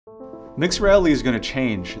Mixed reality is going to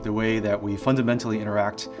change the way that we fundamentally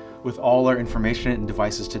interact with all our information and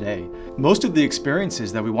devices today. Most of the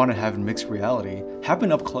experiences that we want to have in mixed reality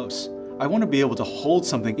happen up close. I want to be able to hold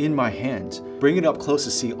something in my hand, bring it up close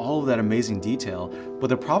to see all of that amazing detail, but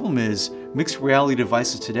the problem is mixed reality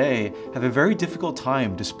devices today have a very difficult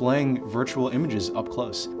time displaying virtual images up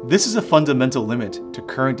close. This is a fundamental limit to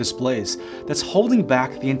current displays that's holding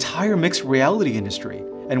back the entire mixed reality industry,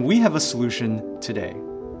 and we have a solution today.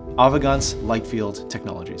 Avegant's light field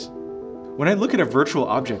technologies. When I look at a virtual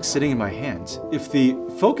object sitting in my hand, if the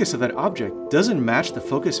focus of that object doesn't match the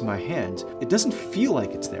focus in my hand, it doesn't feel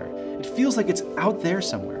like it's there. It feels like it's out there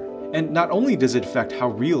somewhere. And not only does it affect how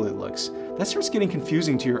real it looks, that starts getting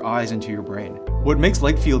confusing to your eyes and to your brain. What makes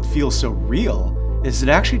light field feel so real is it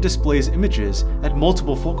actually displays images at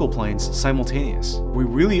multiple focal planes simultaneous. We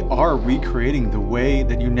really are recreating the way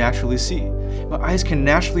that you naturally see. My eyes can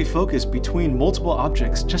naturally focus between multiple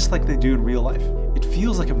objects just like they do in real life. It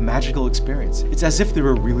feels like a magical experience. It's as if they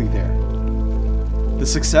were really there. The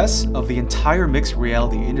success of the entire mixed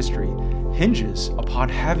reality industry hinges upon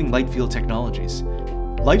having light field technologies.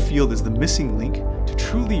 Light field is the missing link to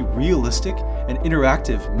truly realistic and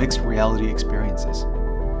interactive mixed reality experiences.